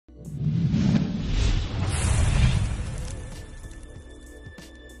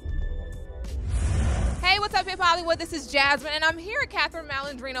Hollywood? This is Jasmine, and I'm here at Catherine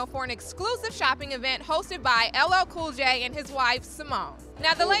Malandrino for an exclusive shopping event hosted by LL Cool J and his wife, Simone.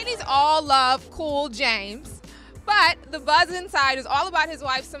 Now, the ladies all love Cool James, but the buzz inside is all about his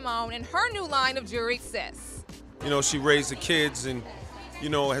wife, Simone, and her new line of jewelry, Sis. You know, she raised the kids and, you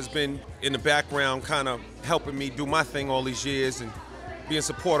know, has been in the background kind of helping me do my thing all these years and being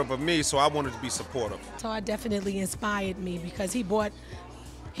supportive of me, so I wanted to be supportive. So it definitely inspired me because he bought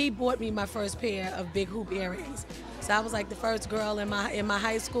me my first pair of big hoop earrings. So I was like the first girl in my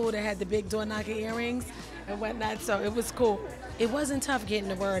high school that had the big door knocker earrings and whatnot, so it was cool. It wasn't tough getting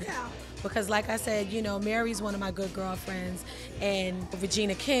the word out because, like I said, you know, Mary's one of my good girlfriends, and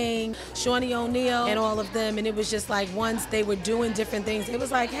Regina King, Shawnee O'Neal, and all of them, and it was just like once they were doing different things, it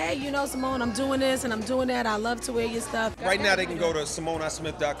was like, hey, you know, Simone, I'm doing this and I'm doing that. I love to wear your stuff. Right now they can go to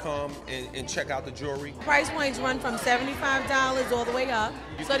SimoneISmith.com and check out the jewelry. Price points run from $75 all the way up,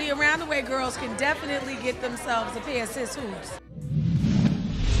 so the around the way girls can definitely get themselves a pair of Sis hoops.